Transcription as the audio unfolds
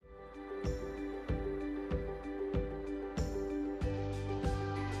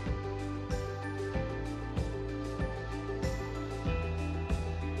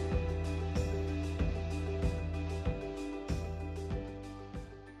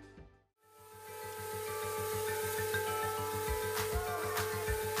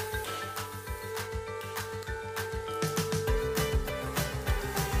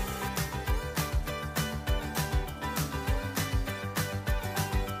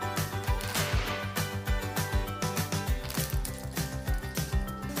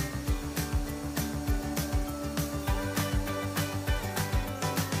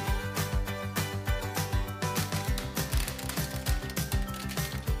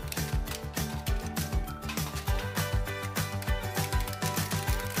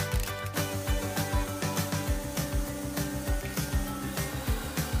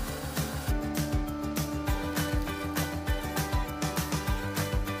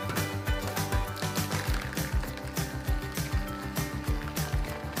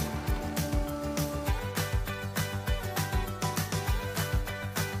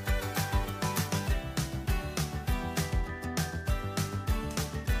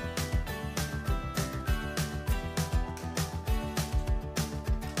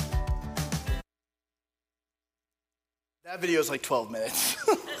That video is like 12 minutes.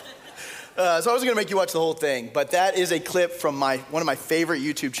 So I wasn't gonna make you watch the whole thing, but that is a clip from one of my favorite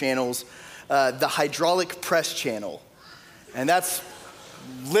YouTube channels, the Hydraulic Press channel. And that's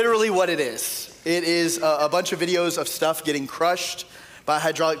literally what it is. It is a bunch of videos of stuff getting crushed by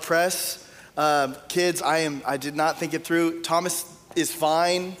hydraulic press. Kids, I did not think it through. Thomas is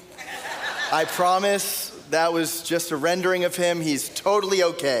fine. I promise. That was just a rendering of him. He's totally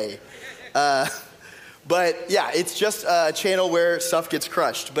okay. But yeah, it's just a channel where stuff gets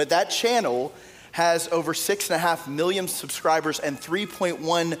crushed. But that channel has over 6.5 million subscribers and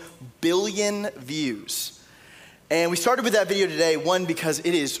 3.1 billion views. And we started with that video today, one, because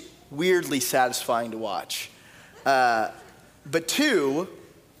it is weirdly satisfying to watch. But two,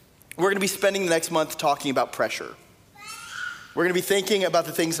 we're gonna be spending the next month talking about pressure. We're gonna be thinking about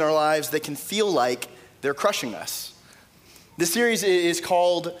the things in our lives that can feel like they're crushing us. This series is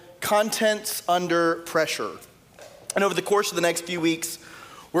called Contents Under Pressure. And over the course of the next few weeks,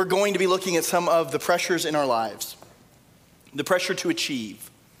 we're going to be looking at some of the pressures in our lives. The pressure to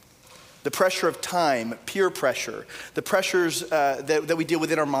achieve, the pressure of time, peer pressure, the pressures that we deal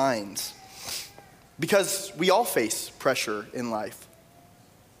with in our minds. Because we all face pressure in life.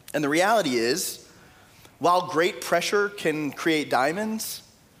 And the reality is, while great pressure can create diamonds,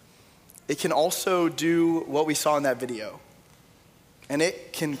 it can also do what we saw in that video. And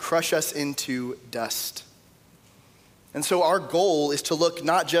it can crush us into dust. And so our goal is to look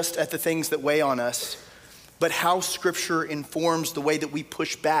not just at the things that weigh on us, but how Scripture informs the way that we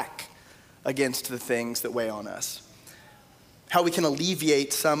push back against the things that weigh on us. How we can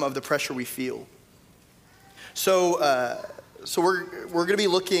alleviate some of the pressure we feel. So we're going to be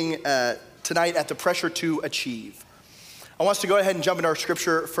looking tonight at the pressure to achieve. I want us to go ahead and jump into our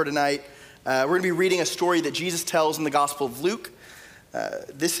Scripture for tonight. We're going to be reading a story that Jesus tells in the Gospel of Luke.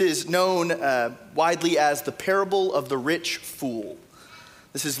 This is known widely as the parable of the rich fool.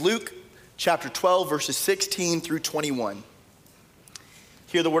 This is Luke chapter 12, verses 16 through 21.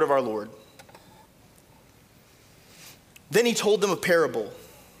 Hear the word of our Lord. Then he told them a parable.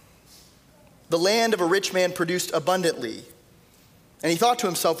 The land of a rich man produced abundantly. And he thought to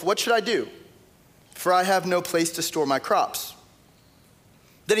himself, what should I do? For I have no place to store my crops.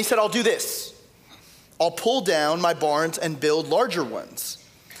 Then he said, I'll do this. I'll pull down my barns and build larger ones.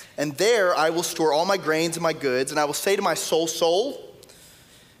 And there I will store all my grains and my goods. And I will say to my soul, soul,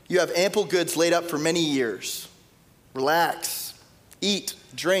 you have ample goods laid up for many years. Relax, eat,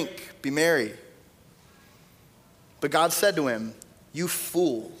 drink, be merry. But God said to him, you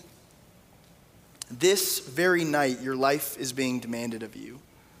fool. This very night your life is being demanded of you.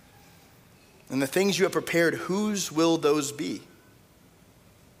 And the things you have prepared, whose will those be?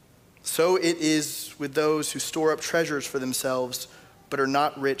 So it is with those who store up treasures for themselves, but are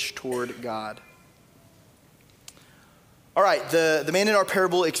not rich toward God. All right, the man in our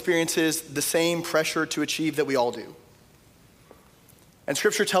parable experiences the same pressure to achieve that we all do. And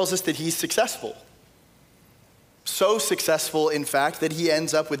Scripture tells us that he's successful. So successful, in fact, that he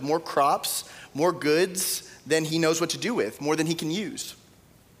ends up with more crops, more goods than he knows what to do with, more than he can use.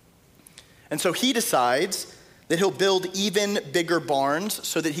 And so he decides that he'll build even bigger barns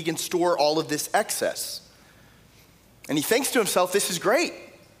so that he can store all of this excess. And he thinks to himself, this is great.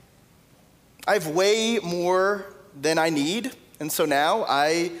 I have way more than I need, and so now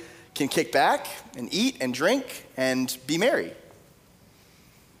I can kick back and eat and drink and be merry.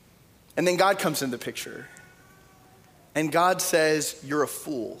 And then God comes into the picture. And God says, you're a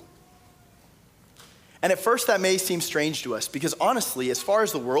fool. And at first that may seem strange to us because honestly, as far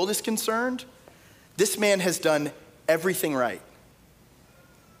as the world is concerned, this man has done everything right.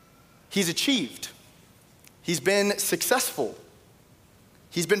 He's achieved. He's been successful.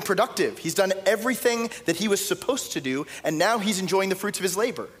 He's been productive. He's done everything that he was supposed to do, and now he's enjoying the fruits of his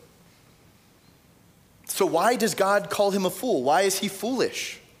labor. So why does God call him a fool? Why is he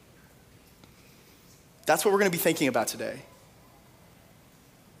foolish? That's what we're going to be thinking about today.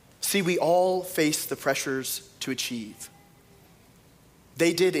 See, we all face the pressures to achieve.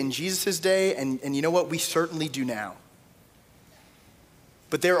 They did in Jesus' day, and you know what? We certainly do now.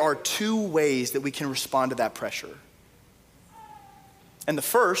 But there are two ways that we can respond to that pressure. And the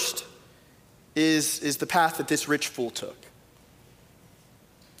first is the path that this rich fool took.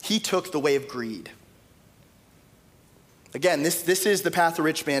 He took the way of greed. Again, this is the path the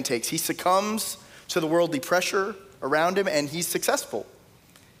rich man takes. He succumbs to the worldly pressure around him, and he's successful.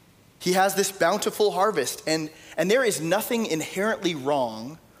 He has this bountiful harvest, and there is nothing inherently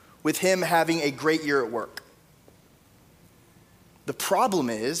wrong with him having a great year at work. The problem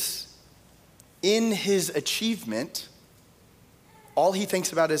is, in his achievement, all he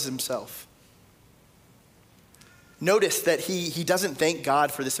thinks about is himself. notice that he doesn't thank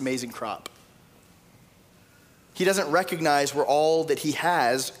God for this amazing crop. He doesn't recognize where all that he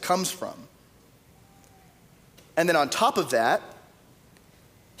has comes from. And then on top of that,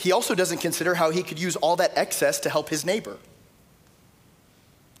 he also doesn't consider how he could use all that excess to help his neighbor.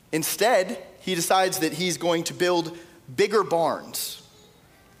 Instead, he decides that he's going to build bigger barns,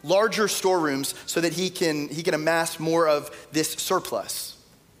 larger storerooms, so that he can amass more of this surplus.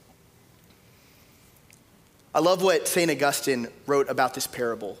 I love what St. Augustine wrote about this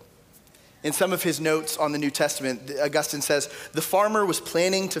parable. In some of his notes on the New Testament, Augustine says, "The farmer was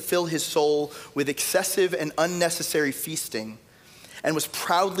planning to fill his soul with excessive and unnecessary feasting and was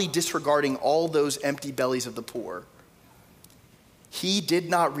proudly disregarding all those empty bellies of the poor. He did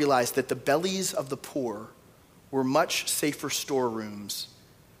not realize that the bellies of the poor were much safer storerooms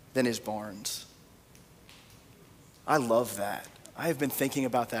than his barns." I love that. I have been thinking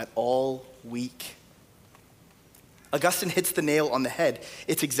about that all week. Augustine hits the nail on the head.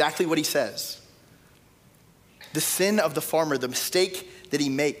 It's exactly what he says. The sin of the farmer, the mistake that he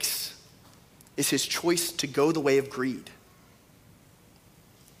makes, is his choice to go the way of greed.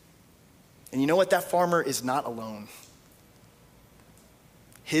 And you know what? That farmer is not alone.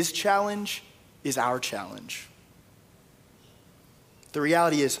 His challenge is our challenge. The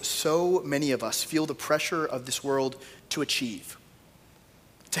reality is, so many of us feel the pressure of this world to achieve,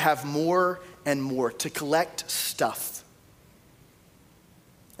 to have more and more, to collect stuff.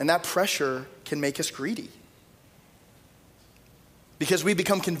 And that pressure can make us greedy because we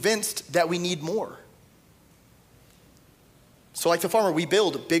become convinced that we need more. So like the farmer, we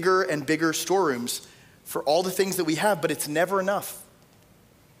build bigger and bigger storerooms for all the things that we have, but it's never enough.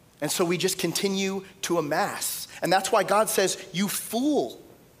 And so we just continue to amass. And that's why God says, "You fool.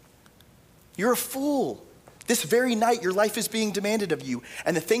 You're a fool. This very night, your life is being demanded of you.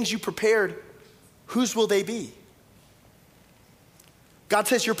 And the things you prepared, whose will they be?" God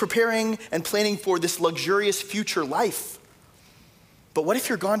says you're preparing and planning for this luxurious future life. But what if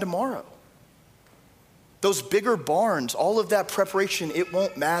you're gone tomorrow? Those bigger barns, all of that preparation, it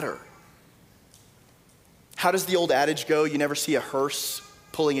won't matter. How does the old adage go? You never see a hearse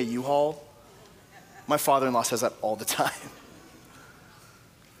pulling a U-Haul. My father-in-law says that all the time.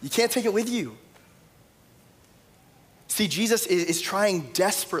 You can't take it with you. See, Jesus is trying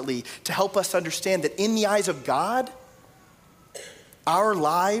desperately to help us understand that in the eyes of God, our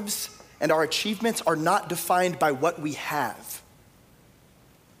lives and our achievements are not defined by what we have.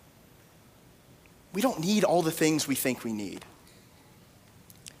 We don't need all the things we think we need.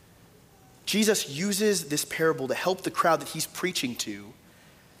 Jesus uses this parable to help the crowd that he's preaching to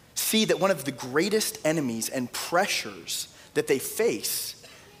see that one of the greatest enemies and pressures that they face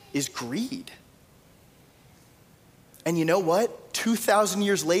is greed. And you know what? 2,000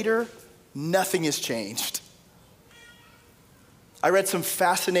 years later, nothing has changed. I read some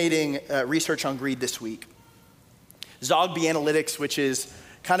fascinating research on greed this week. Zogby Analytics, which is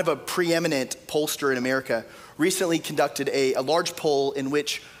kind of a preeminent pollster in America, recently conducted a large poll in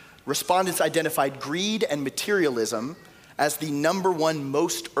which respondents identified greed and materialism as the number one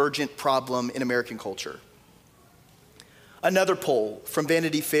most urgent problem in American culture. Another poll from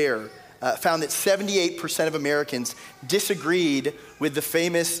Vanity Fair found that 78% of Americans disagreed with the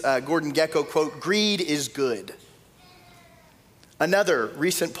famous Gordon Gekko quote, "Greed is good." Another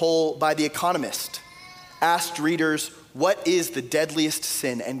recent poll by The Economist asked readers, what is the deadliest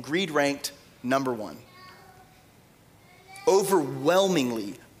sin? And greed ranked number one.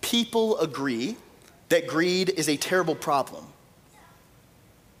 Overwhelmingly, people agree that greed is a terrible problem.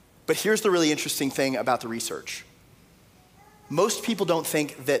 But here's the really interesting thing about the research. Most people don't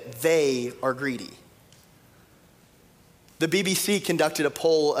think that they are greedy. The BBC conducted a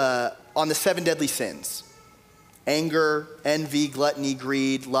poll on the 7 deadly sins: anger, envy, gluttony,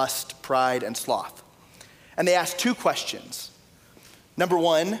 greed, lust, pride, and sloth. And they asked 2 questions. Number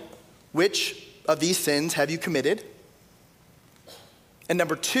 1, which of these sins have you committed? And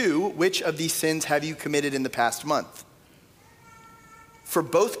number 2, which of these sins have you committed in the past month? For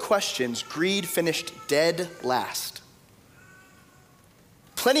both questions, greed finished dead last.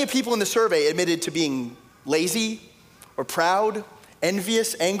 Plenty of people in the survey admitted to being lazy or proud,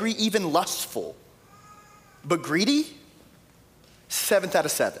 envious, angry, even lustful. But greedy, 7th out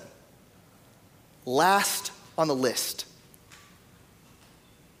of 7. Last on the list.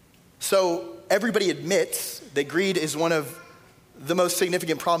 So everybody admits that greed is one of the most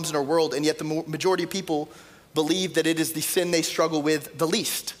significant problems in our world, and yet the majority of people believe that it is the sin they struggle with the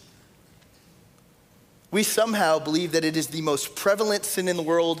least. We somehow believe that it is the most prevalent sin in the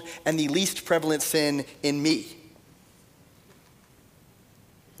world and the least prevalent sin in me.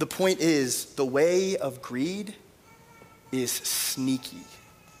 The point is, the way of greed is sneaky.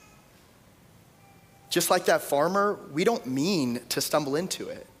 Just like that farmer, we don't mean to stumble into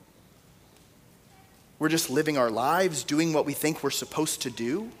it. We're just living our lives, doing what we think we're supposed to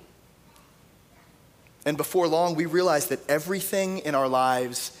do. And before long, we realize that everything in our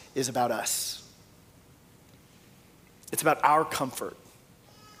lives is about us. It's about our comfort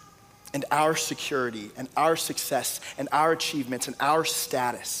and our security and our success and our achievements and our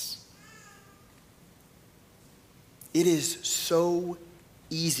status. It is so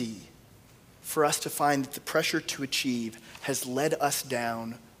easy for us to find that the pressure to achieve has led us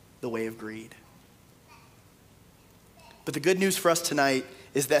down the way of greed. But the good news for us tonight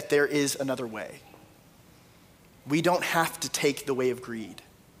is that there is another way. We don't have to take the way of greed.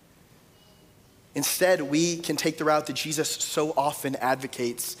 Instead, we can take the route that Jesus so often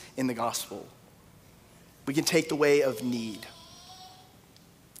advocates in the gospel. We can take the way of need.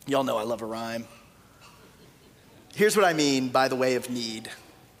 Y'all know I love a rhyme. Here's what I mean by the way of need.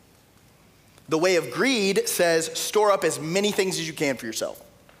 The way of greed says store up as many things as you can for yourself.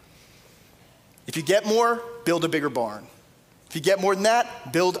 If you get more, build a bigger barn. If you get more than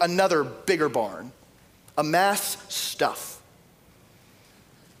that, build another bigger barn. Amass stuff.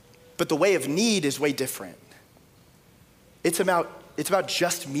 But the way of need is way different. It's about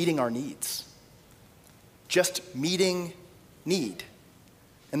just meeting our needs. Just meeting need.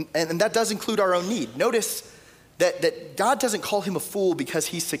 And that does include our own need. Notice that God doesn't call him a fool because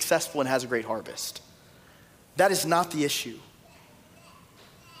he's successful and has a great harvest. That is not the issue.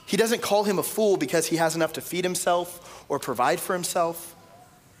 He doesn't call him a fool because he has enough to feed himself or provide for himself.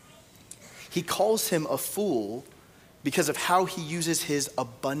 He calls him a fool because of how he uses his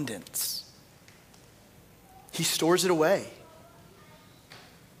abundance. He stores it away.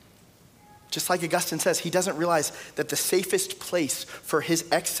 Just like Augustine says, he doesn't realize that the safest place for his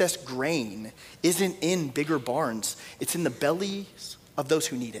excess grain isn't in bigger barns. It's in the bellies of those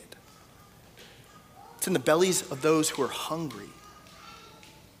who need it. It's in the bellies of those who are hungry.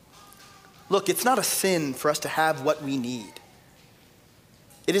 Look, it's not a sin for us to have what we need.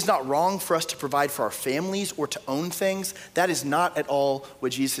 It is not wrong for us to provide for our families or to own things. That is not at all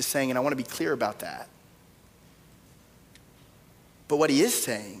what Jesus is saying, and I want to be clear about that. But what he is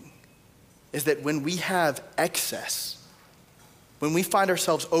saying is that when we have excess, when we find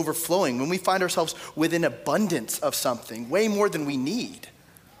ourselves overflowing, when we find ourselves with an abundance of something, way more than we need,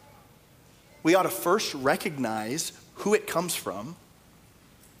 we ought to first recognize who it comes from,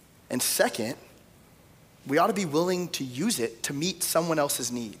 and second, we ought to be willing to use it to meet someone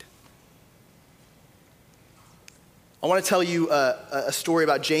else's need. I want to tell you a story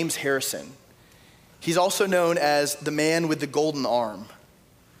about James Harrison. He's also known as the man with the golden arm.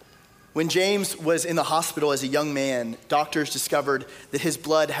 When James was in the hospital as a young man, doctors discovered that his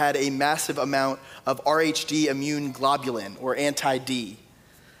blood had a massive amount of RHD immune globulin, or anti-D.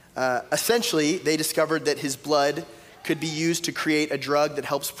 Essentially, they discovered that his blood could be used to create a drug that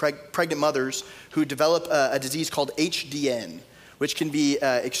helps pregnant mothers who develop a disease called HDN, which can be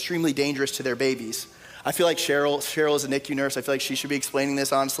extremely dangerous to their babies. I feel like Cheryl is a NICU nurse. I feel like she should be explaining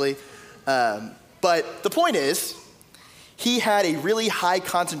this, honestly. But the point is, he had a really high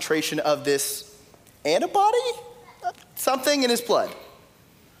concentration of this antibody, something in his blood.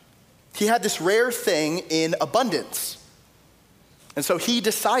 He had this rare thing in abundance. And so he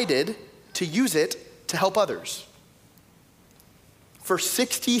decided to use it to help others. For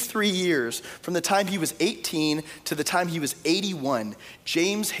 63 years, from the time he was 18 to the time he was 81,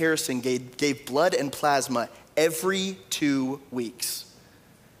 James Harrison gave blood and plasma every 2 weeks.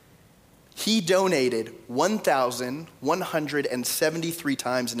 He donated 1,173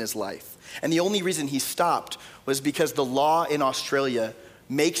 times in his life. And the only reason he stopped was because the law in Australia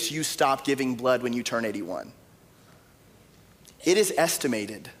makes you stop giving blood when you turn 81. It is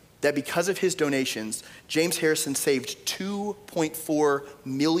estimated that because of his donations, James Harrison saved 2.4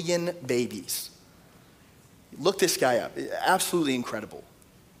 million babies. Look this guy up. Absolutely incredible.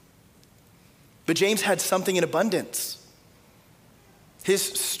 But James had something in abundance. His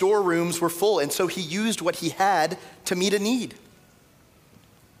storerooms were full, and so he used what he had to meet a need.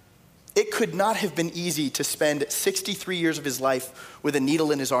 It could not have been easy to spend 63 years of his life with a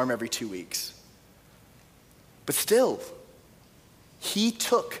needle in his arm every 2 weeks. But still, he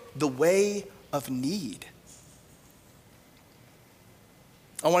took the way of need.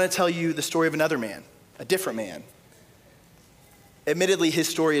 I want to tell you the story of another man, a different man. Admittedly, his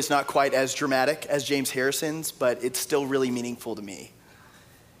story is not quite as dramatic as James Harrison's, but it's still really meaningful to me.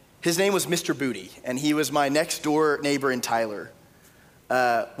 His name was Mr. Booty, and he was my next door neighbor in Tyler.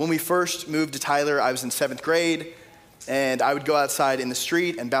 When we first moved to Tyler, I was in 7th grade, and I would go outside in the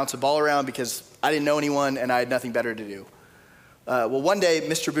street and bounce a ball around because I didn't know anyone and I had nothing better to do. Well, one day,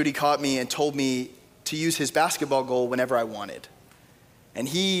 Mr. Booty caught me and told me to use his basketball goal whenever I wanted. And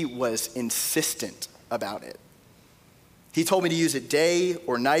he was insistent about it. He told me to use it day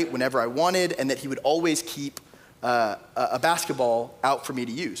or night whenever I wanted, and that he would always keep a basketball out for me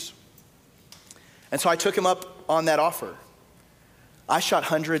to use. And so I took him up on that offer. I shot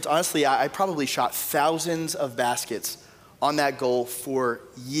hundreds, honestly, I probably shot thousands of baskets on that goal for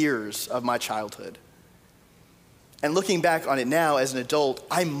years of my childhood. And looking back on it now as an adult,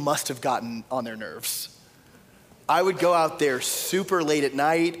 I must have gotten on their nerves. I would go out there super late at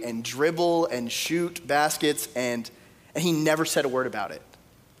night and dribble and shoot baskets, and he never said a word about it.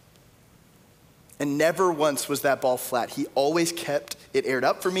 And never once was that ball flat. He always kept it aired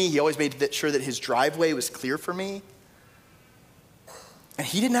up for me. He always made sure that his driveway was clear for me. And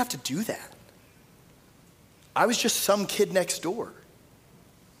he didn't have to do that. I was just some kid next door.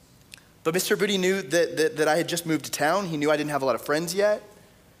 But Mr. Booty knew that I had just moved to town. He knew I didn't have a lot of friends yet.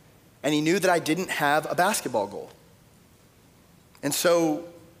 And he knew that I didn't have a basketball goal. And so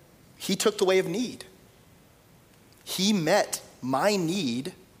he took the way of need. He met my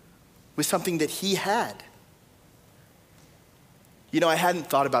need with something that he had. You know, I hadn't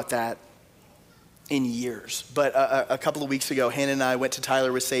thought about that in years. But a couple of weeks ago, Hannah and I went to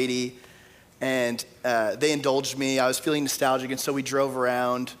Tyler with Sadie, and they indulged me. I was feeling nostalgic, and so we drove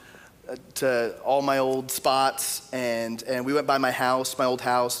around to all my old spots, and we went by my house, my old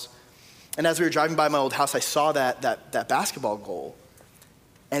house. And as we were driving by my old house, I saw that basketball goal,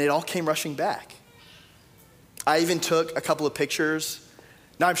 and it all came rushing back. I even took a couple of pictures.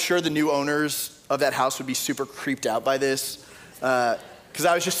 Now, I'm sure the new owners of that house would be super creeped out by this, because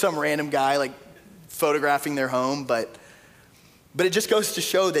I was just some random guy, like, photographing their home, but it just goes to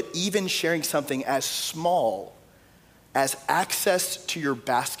show that even sharing something as small as access to your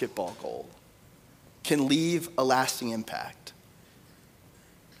basketball goal can leave a lasting impact.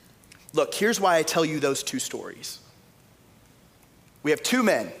 Look, here's why I tell you those two stories. We have two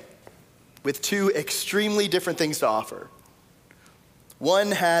men with two extremely different things to offer.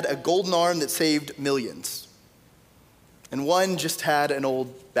 One had a golden arm that saved millions, and one just had an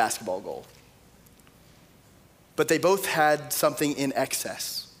old basketball goal. But they both had something in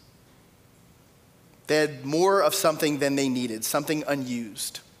excess. They had more of something than they needed, something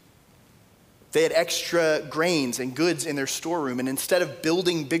unused. They had extra grains and goods in their storeroom, and instead of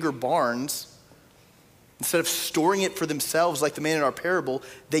building bigger barns, instead of storing it for themselves like the man in our parable,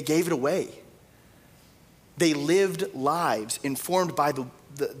 they gave it away. They lived lives informed by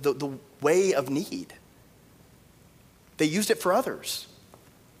the way of need. They used it for others.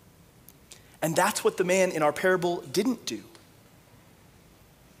 And that's what the man in our parable didn't do.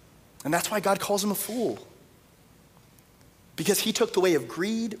 And that's why God calls him a fool. Because he took the way of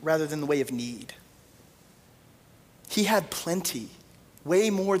greed rather than the way of need. He had plenty, way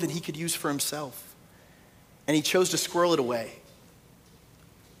more than he could use for himself. And he chose to squirrel it away.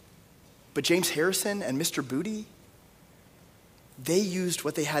 But James Harrison and Mr. Booty, they used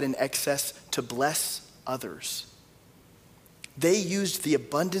what they had in excess to bless others. They used the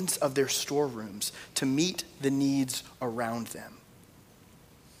abundance of their storerooms to meet the needs around them.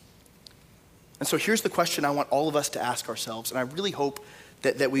 And so here's the question I want all of us to ask ourselves, and I really hope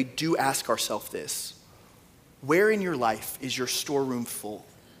that we do ask ourselves this. Where in your life is your storeroom full?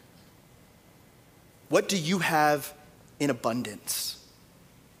 What do you have in abundance?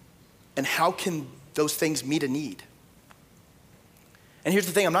 And how can those things meet a need? And here's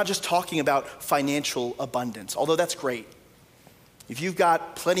the thing, I'm not just talking about financial abundance, although that's great. If you've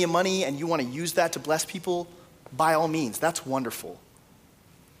got plenty of money and you want to use that to bless people, by all means, that's wonderful.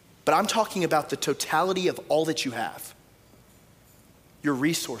 But I'm talking about the totality of all that you have. Your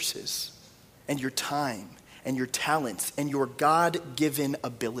resources and your time and your talents and your God-given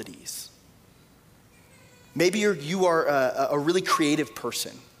abilities. Maybe you are a really creative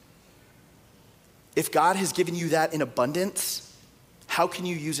person. If God has given you that in abundance, how can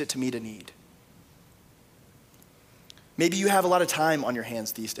you use it to meet a need? Maybe you have a lot of time on your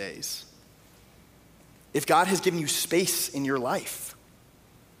hands these days. If God has given you space in your life,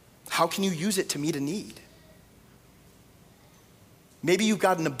 how can you use it to meet a need? Maybe you've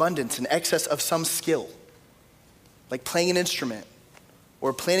got an abundance, an excess of some skill, like playing an instrument,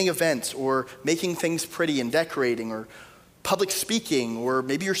 or planning events, or making things pretty and decorating, or public speaking, or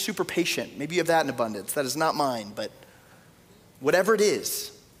maybe you're super patient. Maybe you have that in abundance. That is not mine, but whatever it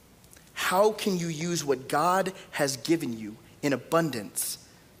is, how can you use what God has given you in abundance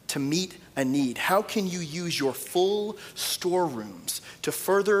to meet a need? How can you use your full storerooms to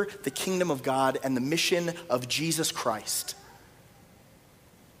further the kingdom of God and the mission of Jesus Christ?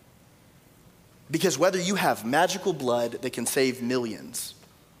 Because whether you have magical blood that can save millions,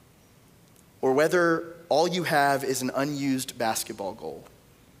 or whether all you have is an unused basketball goal,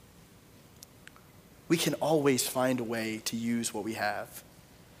 we can always find a way to use what we have,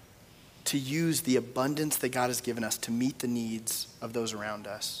 to use the abundance that God has given us to meet the needs of those around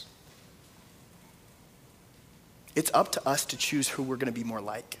us. It's up to us to choose who we're going to be more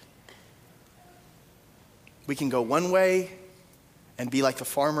like. We can go one way and be like the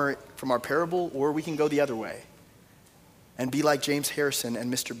farmer from our parable, or we can go the other way and be like James Harrison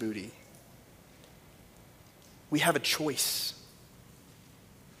and Mr. Booty. We have a choice.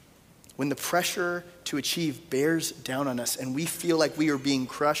 When the pressure to achieve bears down on us and we feel like we are being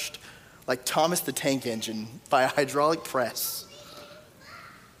crushed like Thomas the Tank Engine by a hydraulic press,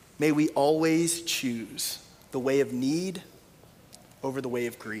 may we always choose the way of need over the way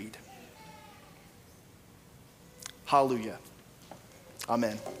of greed. Hallelujah.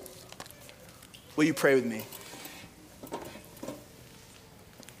 Amen. Will you pray with me?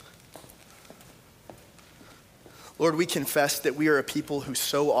 Lord, we confess that we are a people who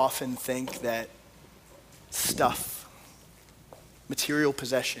so often think that stuff, material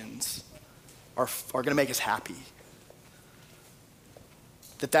possessions, are going to make us happy.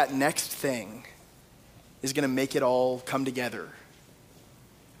 That next thing is going to make it all come together.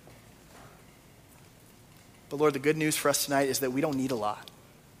 But Lord, the good news for us tonight is that we don't need a lot.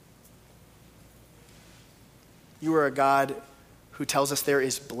 You are a God who tells us there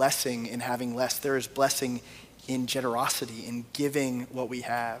is blessing in having less. There is blessing in generosity, in giving what we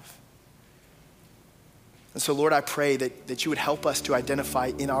have. And so, Lord, I pray that you would help us to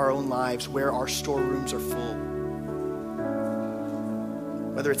identify in our own lives where our storerooms are full.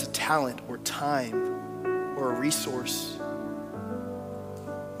 Whether it's a talent or time or a resource.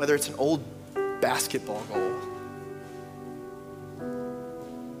 Whether it's an old basketball goal.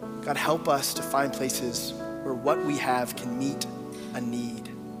 God, help us to find places where what we have can meet a need.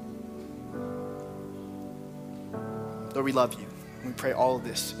 Lord, we love you. And we pray all of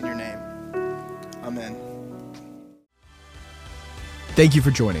this in your name. Amen. Thank you for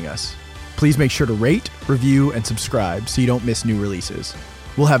joining us. Please make sure to rate, review, and subscribe so you don't miss new releases.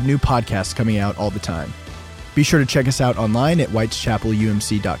 We'll have new podcasts coming out all the time. Be sure to check us out online at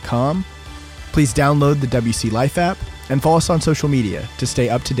whiteschapelumc.com. Please download the WC Life app and follow us on social media to stay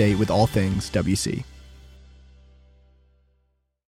up to date with all things WC.